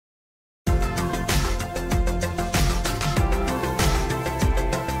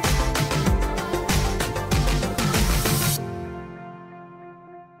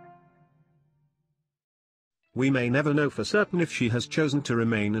We may never know for certain if she has chosen to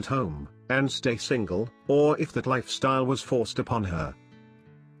remain at home and stay single, or if that lifestyle was forced upon her.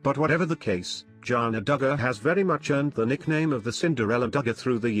 But whatever the case, Jana Duggar has very much earned the nickname of the Cinderella Duggar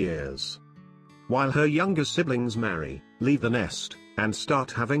through the years. While her younger siblings marry, leave the nest, and start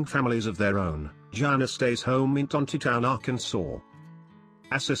having families of their own, Jana stays home in Tontitown, Arkansas,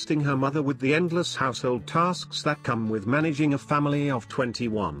 assisting her mother with the endless household tasks that come with managing a family of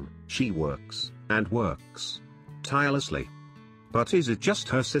 21. She works, and works, tirelessly. But is it just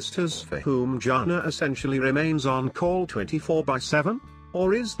her sisters for whom Jana essentially remains on call 24/7?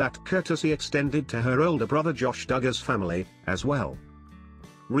 Or is that courtesy extended to her older brother Josh Duggars' family, as well?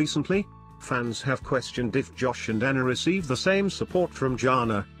 Recently, fans have questioned if Josh and Anna receive the same support from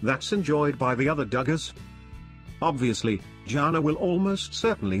Jana that's enjoyed by the other Duggars. Obviously, Jana will almost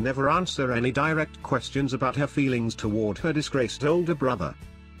certainly never answer any direct questions about her feelings toward her disgraced older brother.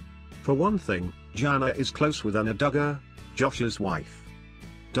 For one thing, Jana is close with Anna Duggar, Josh's wife.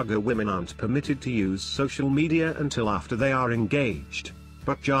 Duggar women aren't permitted to use social media until after they are engaged,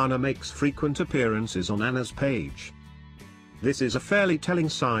 but Jana makes frequent appearances on Anna's page. This is a fairly telling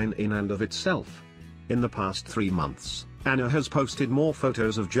sign in and of itself. In the past 3 months, Anna has posted more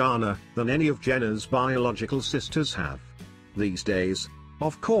photos of Jana than any of Jenna's biological sisters have. These days,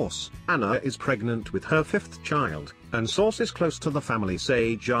 of course, Anna is pregnant with her 5th child, and sources close to the family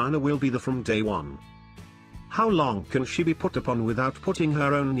say Jana will be there from day one. How long can she be put upon without putting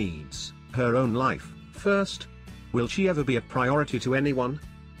her own needs, her own life, first? Will she ever be a priority to anyone?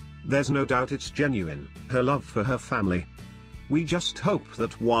 There's no doubt it's genuine, her love for her family. We just hope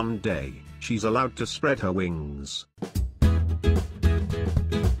that one day, she's allowed to spread her wings.